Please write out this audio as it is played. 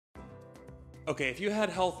Okay, if you had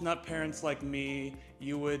health nut parents like me,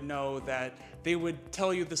 you would know that they would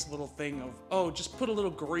tell you this little thing of, oh, just put a little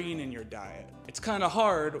green in your diet. It's kind of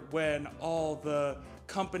hard when all the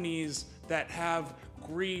companies that have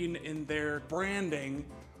green in their branding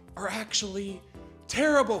are actually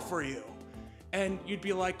terrible for you. And you'd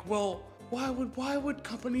be like, well, why would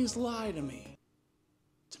companies lie to me?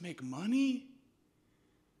 To make money?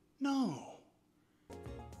 No.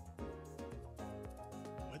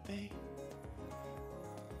 Would they?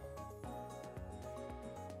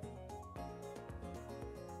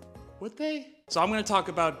 Would they? So I'm gonna talk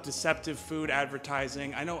about deceptive food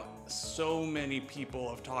advertising. I know so many people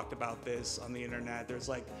have talked about this on the internet. There's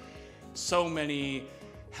like so many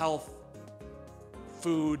health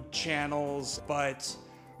food channels, but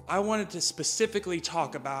I wanted to specifically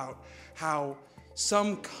talk about how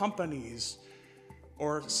some companies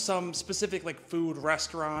or some specific like food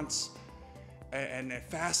restaurants and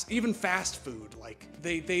even fast food, like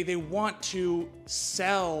they want to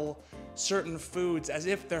sell certain foods as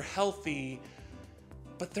if they're healthy,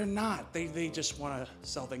 but they're not. They just want to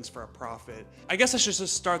sell things for a profit. I guess I should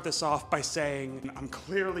just start this off by saying I'm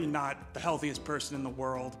clearly not the healthiest person in the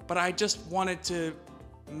world, but I just wanted to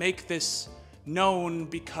make this known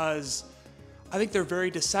because I think they're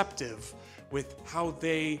very deceptive with how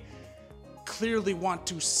they clearly want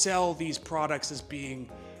to sell these products as being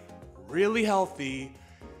really healthy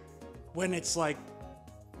when it's like,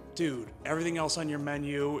 dude, everything else on your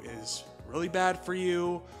menu is really bad for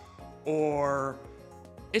you, or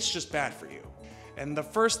it's just bad for you. And the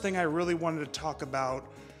first thing I really wanted to talk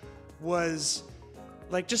about was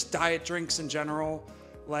like just diet drinks in general.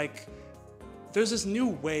 Like there's this new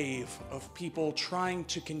wave of people trying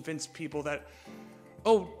to convince people that,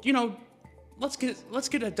 oh, you know, let's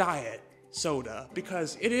get a diet soda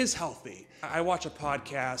because it is healthy. I watch a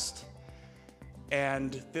podcast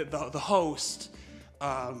and the host,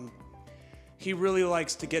 he really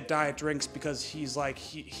likes to get diet drinks because he's like,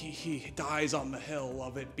 he dies on the hill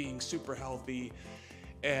of it being super healthy.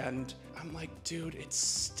 And I'm like, dude, it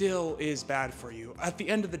still is bad for you. At the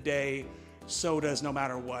end of the day, sodas, no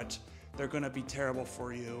matter what, they're gonna be terrible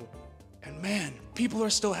for you. And man, people are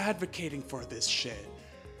still advocating for this shit.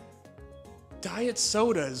 Diet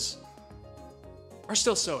sodas are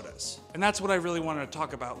still sodas. And that's what I really wanted to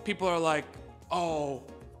talk about. People are like, oh,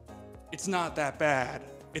 it's not that bad.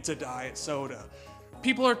 It's a diet soda.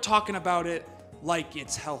 People are talking about it like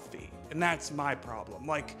it's healthy. And that's my problem.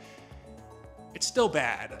 Like, it's still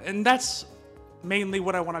bad. And that's mainly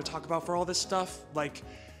what I want to talk about for all this stuff. Like,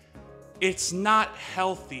 it's not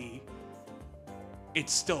healthy.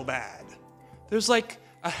 It's still bad. There's like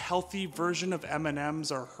a healthy version of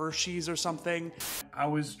M&Ms or Hershey's or something. I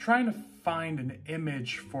was trying to find an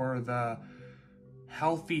image for the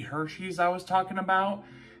healthy Hershey's I was talking about.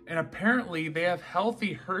 And apparently they have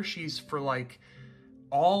healthy Hershey's for like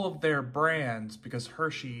all of their brands because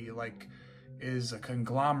Hershey like is a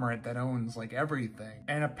conglomerate that owns like everything.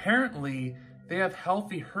 And apparently they have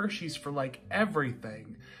healthy Hershey's for like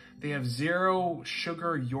everything. They have 0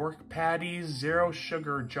 sugar York patties, 0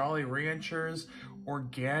 sugar Jolly Ranchers,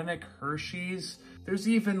 organic Hershey's. There's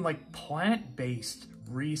even like plant-based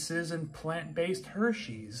Reese's and plant-based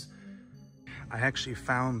Hershey's. I actually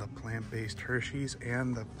found the plant-based Hershey's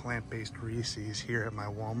and the plant-based Reese's here at my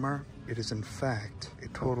Walmart. It is in fact a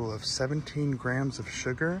total of 17 grams of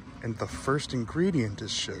sugar, and the first ingredient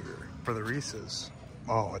is sugar. For the Reese's,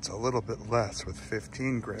 oh, it's a little bit less with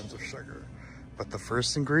 15 grams of sugar, but the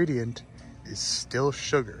first ingredient is still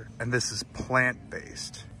sugar, and this is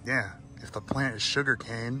plant-based. Yeah, if the plant is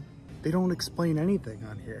sugarcane, they don't explain anything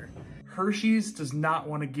on here. Hershey's does not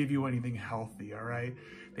want to give you anything healthy, all right?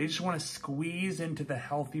 They just want to squeeze into the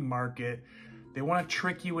healthy market. They want to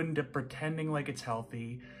trick you into pretending like it's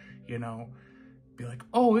healthy, you know? Be like,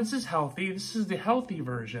 oh, this is healthy. This is the healthy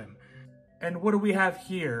version. And what do we have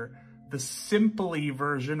here? The Simply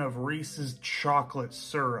version of Reese's chocolate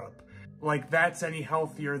syrup. Like that's any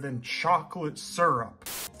healthier than chocolate syrup.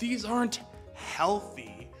 These aren't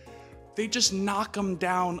healthy. They just knock them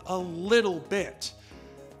down a little bit.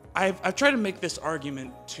 I've tried to make this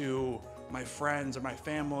argument to my friends or my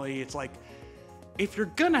family. It's like, if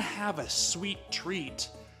you're gonna have a sweet treat,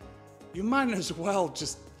 you might as well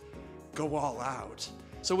just go all out.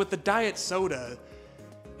 So with the diet soda,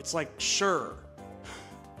 it's like, sure,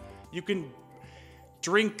 you can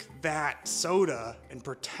drink that soda and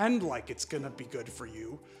pretend like it's gonna be good for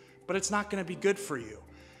you, but it's not gonna be good for you.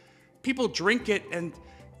 People drink it and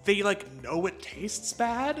they like know it tastes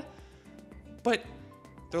bad, but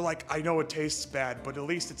they're like, I know it tastes bad, but at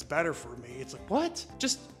least it's better for me. It's like, what?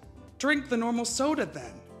 Just drink the normal soda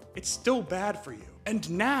then. It's still bad for you. And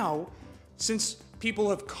now, Since people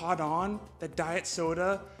have caught on that diet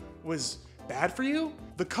soda was bad for you,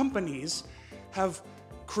 the companies have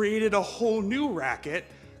created a whole new racket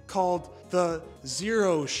called the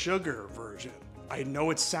zero sugar version. I know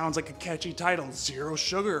it sounds like a catchy title, zero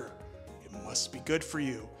sugar. It must be good for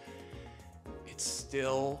you. It's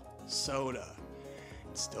still soda.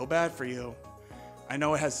 It's still bad for you. I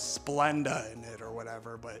know it has Splenda in it or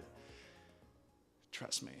whatever, but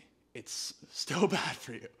trust me, it's still bad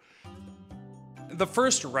for you. The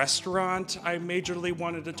first restaurant I majorly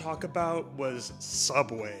wanted to talk about was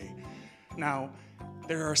Subway. Now,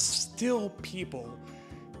 there are still people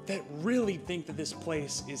that really think that this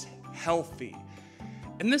place is healthy.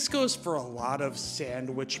 And this goes for a lot of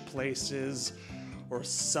sandwich places or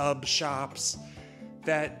sub shops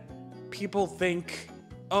that people think,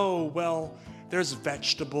 oh, well, there's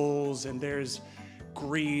vegetables and there's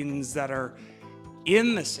greens that are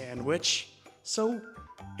in the sandwich, so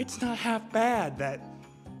it's not half bad that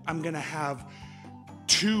I'm gonna have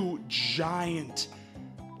 2 giant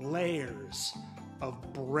layers of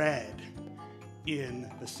bread in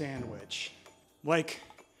the sandwich. Like,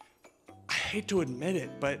 I hate to admit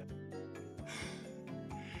it, but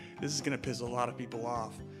this is gonna piss a lot of people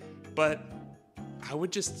off, but I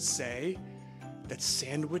would just say that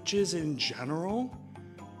sandwiches in general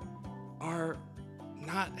are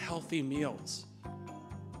not healthy meals.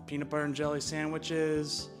 Peanut butter and jelly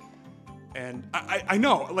sandwiches, and I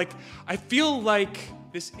know, like, I feel like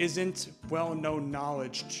this isn't well-known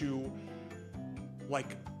knowledge to,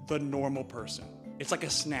 like, the normal person. It's like a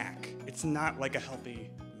snack. It's not like a healthy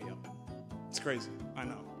meal. It's crazy, I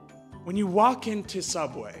know. When you walk into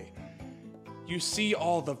Subway, you see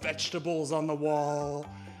all the vegetables on the wall.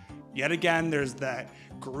 Yet again, there's that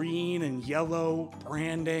green and yellow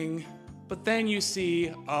branding. But then you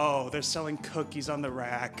see, oh, they're selling cookies on the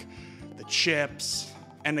rack, the chips,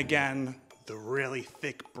 and again, the really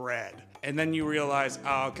thick bread. And then you realize,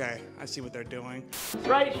 oh, okay, I see what they're doing.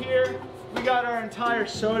 Right here, we got our entire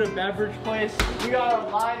soda beverage place. We got our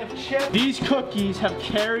line of chips. These cookies have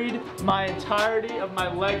carried my entirety of my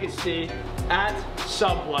legacy at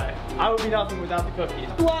Subway. I would be nothing without the cookies.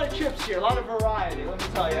 A lot of chips here, a lot of variety, let me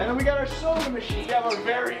tell you. And then we got our soda machine. We have our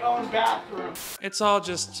very own bathroom. It's all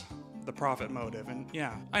just the profit motive, and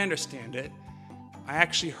yeah, I understand it. I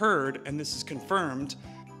actually heard, and this is confirmed,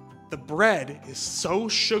 the bread is so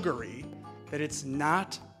sugary that it's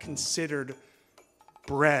not considered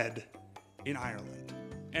bread in Ireland.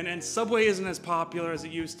 And Subway isn't as popular as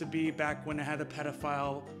it used to be back when it had a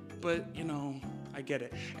pedophile, but you know, I get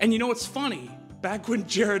it. And you know what's funny? Back when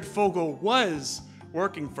Jared Fogle was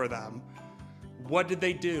working for them, what did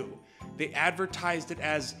they do? They advertised it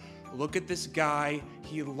as, look at this guy,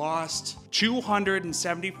 he lost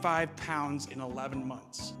 275 pounds in 11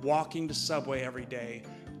 months, walking to Subway every day,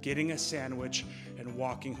 getting a sandwich, and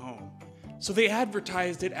walking home. So they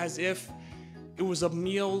advertised it as if it was a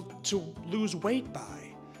meal to lose weight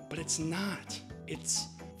by, but it's not. It's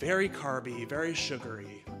very carby, very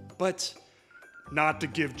sugary. But not to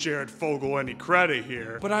give Jared Fogle any credit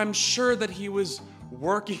here, but I'm sure that he was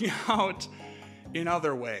working out in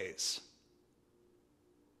other ways.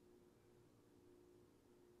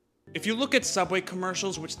 If you look at Subway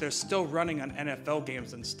commercials, which they're still running on NFL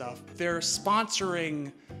games and stuff, they're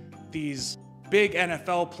sponsoring these big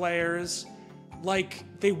NFL players. Like,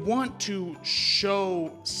 they want to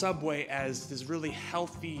show Subway as this really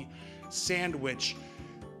healthy sandwich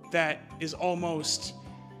that is almost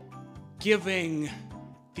giving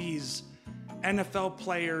these NFL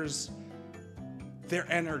players their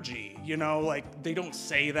energy, you know? Like, they don't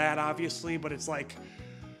say that, obviously, but it's like,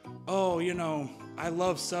 oh, you know, I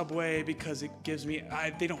love Subway because it gives me,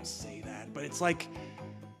 they don't say that, but it's like,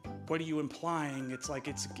 what are you implying? It's like,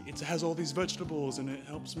 it has all these vegetables and it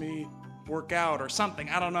helps me work out or something,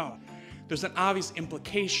 I don't know. There's an obvious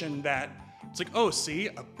implication that it's like, oh, see,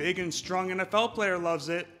 a big and strong NFL player loves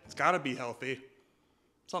it. It's gotta be healthy.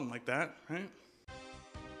 Something like that, right?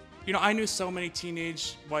 You know, I knew so many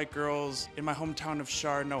teenage white girls in my hometown of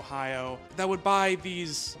Chardon, Ohio, that would buy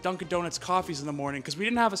these Dunkin' Donuts coffees in the morning because we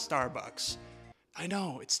didn't have a Starbucks. I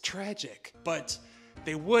know, it's tragic, but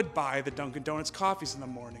they would buy the Dunkin' Donuts coffees in the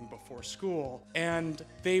morning before school, and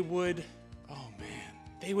they would, oh man,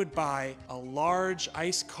 they would buy a large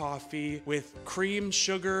iced coffee with cream,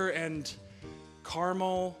 sugar, and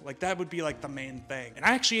caramel. Like, that would be like the main thing. And I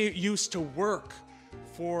actually used to work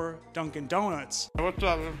for Dunkin' Donuts. What's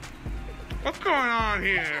up? What's going on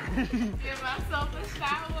here? Give myself a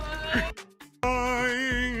shower.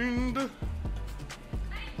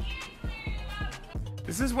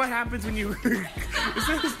 This is what happens when you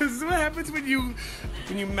this is what happens when you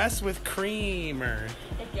mess with cream or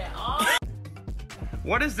Get off.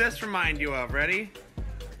 What does this remind you of? Ready?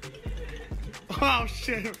 Oh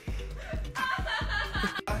shit.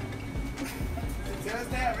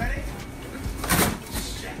 Ready?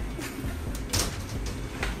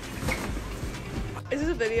 Is this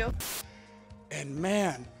a video? And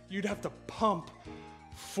man, you'd have to pump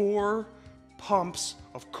 4 pumps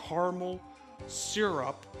of caramel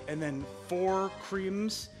syrup and then 4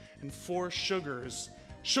 creams and 4 sugar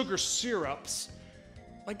syrups.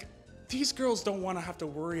 Like, these girls don't want to have to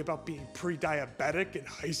worry about being pre-diabetic in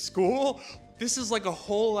high school. This is like a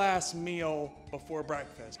whole ass meal before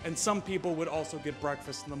breakfast. And some people would also get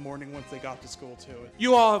breakfast in the morning once they got to school too.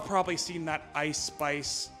 You all have probably seen that Ice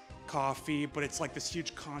Spice coffee, but it's like this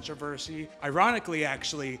huge controversy. Ironically,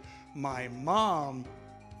 actually, my mom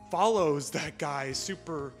follows that guy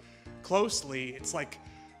super closely. It's like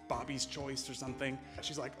Bobby's Choice or something.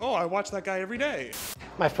 She's like, oh, I watch that guy every day.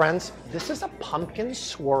 My friends, this is a pumpkin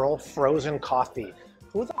swirl frozen coffee.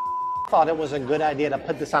 Who the thought it was a good idea to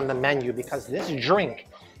put this on the menu, because this drink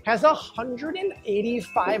has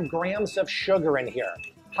 185 grams of sugar in here.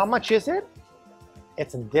 How much is it?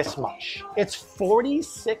 It's this much. It's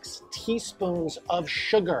 46 teaspoons of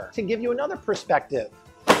sugar. To give you another perspective,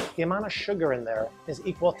 the amount of sugar in there is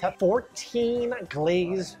equal to 14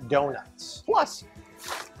 glazed donuts. Plus,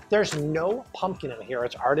 there's no pumpkin in here,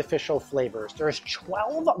 it's artificial flavors. There's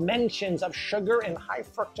 12 mentions of sugar and high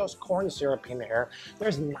fructose corn syrup in here.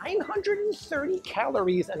 There's 930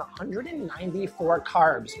 calories and 194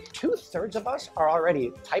 carbs. 2/3 of us are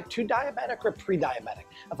already type 2 diabetic or pre-diabetic.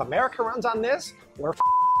 If America runs on this, we're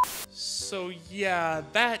So yeah,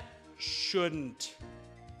 that shouldn't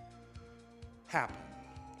happen.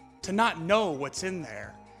 To not know what's in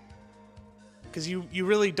there. Because you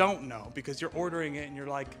really don't know, because you're ordering it and you're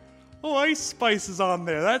like, oh, Ice Spice is on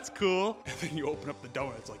there, that's cool. And then you open up the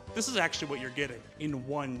donut, it's like, this is actually what you're getting in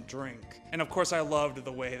one drink. And of course I loved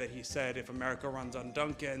the way that he said, if America runs on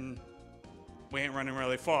Dunkin, we ain't running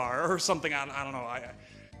really far, or something, I don't know.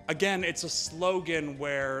 Again, it's a slogan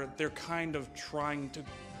where they're kind of trying to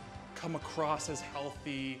come across as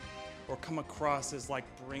healthy, or come across as like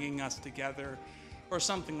bringing us together, or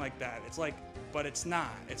something like that. It's like, but it's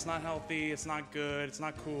not. It's not healthy, it's not good, it's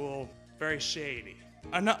not cool, very shady.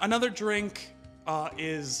 Another drink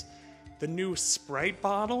is the new Sprite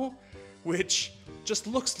bottle, which just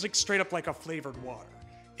looks like straight up like a flavored water.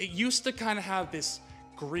 It used to kind of have this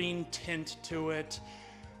green tint to it.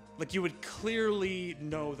 Like you would clearly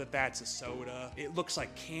know that that's a soda. It looks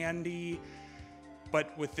like candy,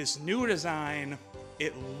 but with this new design,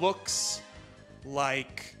 it looks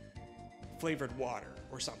like flavored water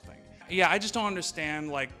or something. Yeah, I just don't understand,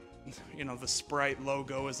 like, you know, the Sprite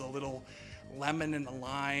logo is a little lemon and a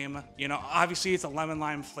lime. You know, obviously it's a lemon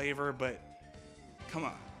lime flavor, but come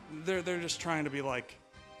on. They're just trying to be like,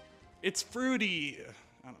 it's fruity.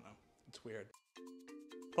 I don't know, it's weird.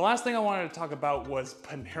 The last thing I wanted to talk about was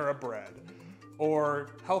Panera bread, or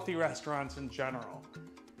healthy restaurants in general.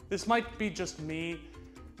 This might be just me,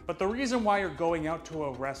 but the reason why you're going out to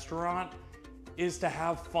a restaurant is to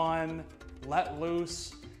have fun, let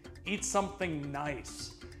loose, eat something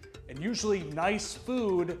nice. And usually nice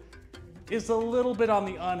food is a little bit on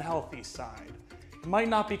the unhealthy side. It might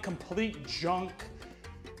not be complete junk,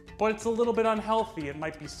 but it's a little bit unhealthy. It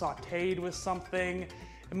might be sauteed with something.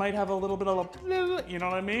 It might have a little bit of a, you know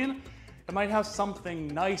what I mean? It might have something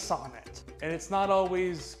nice on it. And it's not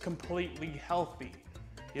always completely healthy.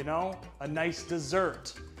 You know, a nice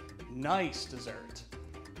dessert,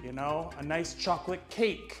 you know, a nice chocolate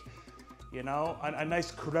cake, you know, a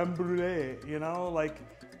nice creme brulee, you know, like,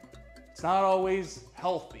 it's not always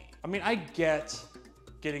healthy. I mean, I get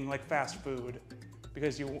getting like fast food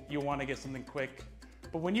because you want to get something quick,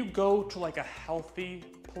 but when you go to like a healthy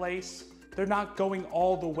place, they're not going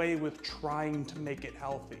all the way with trying to make it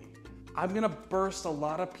healthy. I'm gonna burst a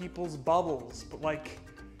lot of people's bubbles, but like,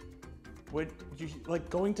 when you like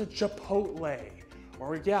going to Chipotle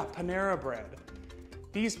or yeah, Panera bread,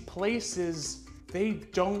 these places, they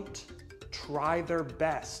don't try their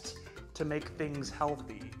best to make things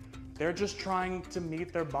healthy. They're just trying to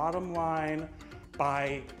meet their bottom line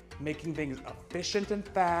by making things efficient and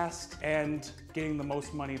fast and getting the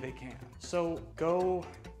most money they can. So go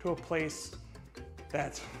to a place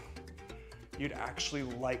that you'd actually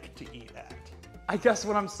like to eat at. I guess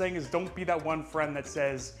what I'm saying is don't be that one friend that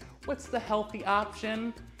says, what's the healthy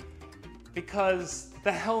option? Because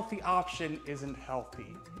the healthy option isn't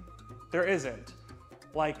healthy. There isn't.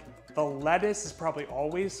 Like, the lettuce is probably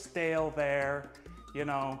always stale there, you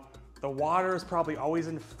know, the water is probably always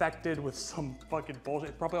infected with some fucking bullshit.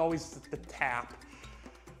 It's probably always the tap.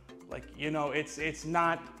 Like, you know, it's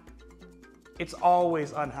not it's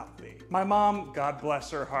always unhealthy. My mom, God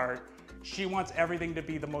bless her heart, she wants everything to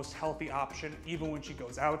be the most healthy option, even when she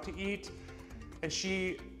goes out to eat. And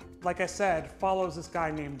she, like I said, follows this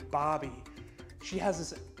guy named Bobby. She has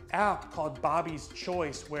this app called Bobby's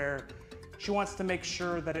Choice where she wants to make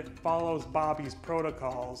sure that it follows Bobby's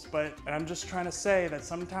protocols. But I'm just trying to say that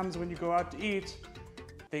sometimes when you go out to eat,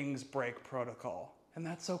 things break protocol, and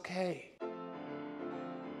that's okay.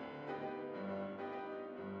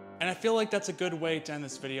 And I feel like that's a good way to end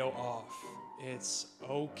this video off. It's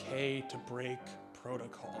okay to break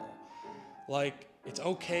protocol. Like, it's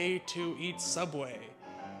okay to eat Subway,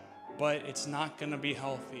 but it's not gonna be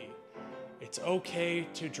healthy. It's okay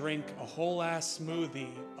to drink a whole ass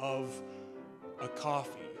smoothie of a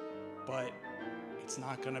coffee, but it's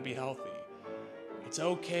not gonna be healthy. It's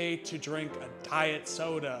okay to drink a diet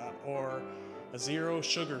soda or a zero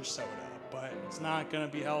sugar soda, but it's not gonna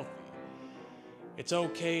be healthy. It's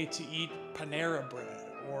okay to eat Panera bread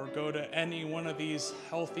or go to any one of these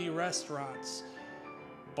healthy restaurants,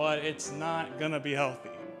 but it's not gonna be healthy.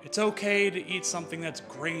 It's okay to eat something that's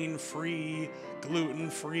grain-free,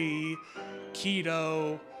 gluten-free,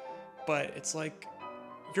 keto, but it's like,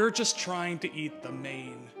 you're just trying to eat the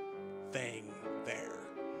main thing there.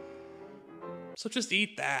 So just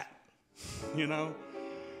eat that, you know?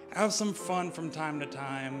 Have some fun from time to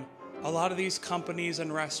time. A lot of these companies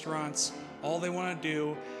and restaurants, all they want to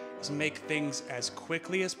do is make things as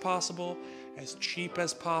quickly as possible, as cheap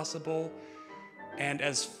as possible, and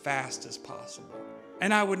as fast as possible.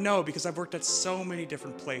 And I would know because I've worked at so many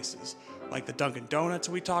different places, like the Dunkin' Donuts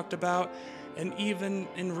we talked about, and even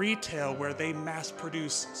in retail where they mass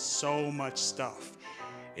produce so much stuff.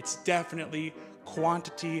 It's definitely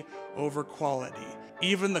quantity over quality,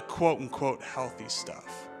 even the quote-unquote healthy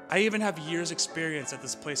stuff. I even have years experience at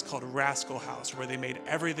this place called Rascal House where they made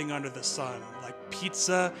everything under the sun, like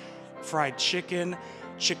pizza, fried chicken,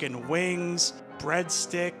 chicken wings,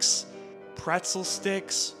 breadsticks, pretzel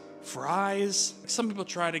sticks, fries. Some people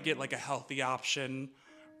try to get like a healthy option,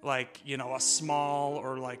 like, you know, a small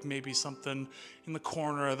or like maybe something in the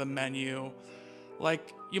corner of the menu.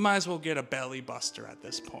 Like, you might as well get a belly buster at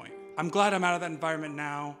this point. I'm glad I'm out of that environment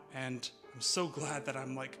now, and I'm so glad that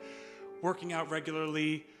I'm like working out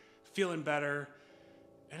regularly, feeling better.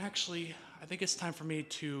 And actually, I think it's time for me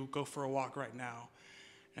to go for a walk right now.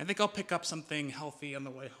 And I think I'll pick up something healthy on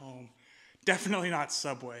the way home. Definitely not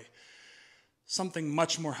Subway. Something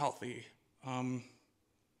much more healthy.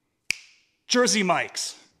 Jersey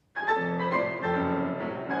Mike's.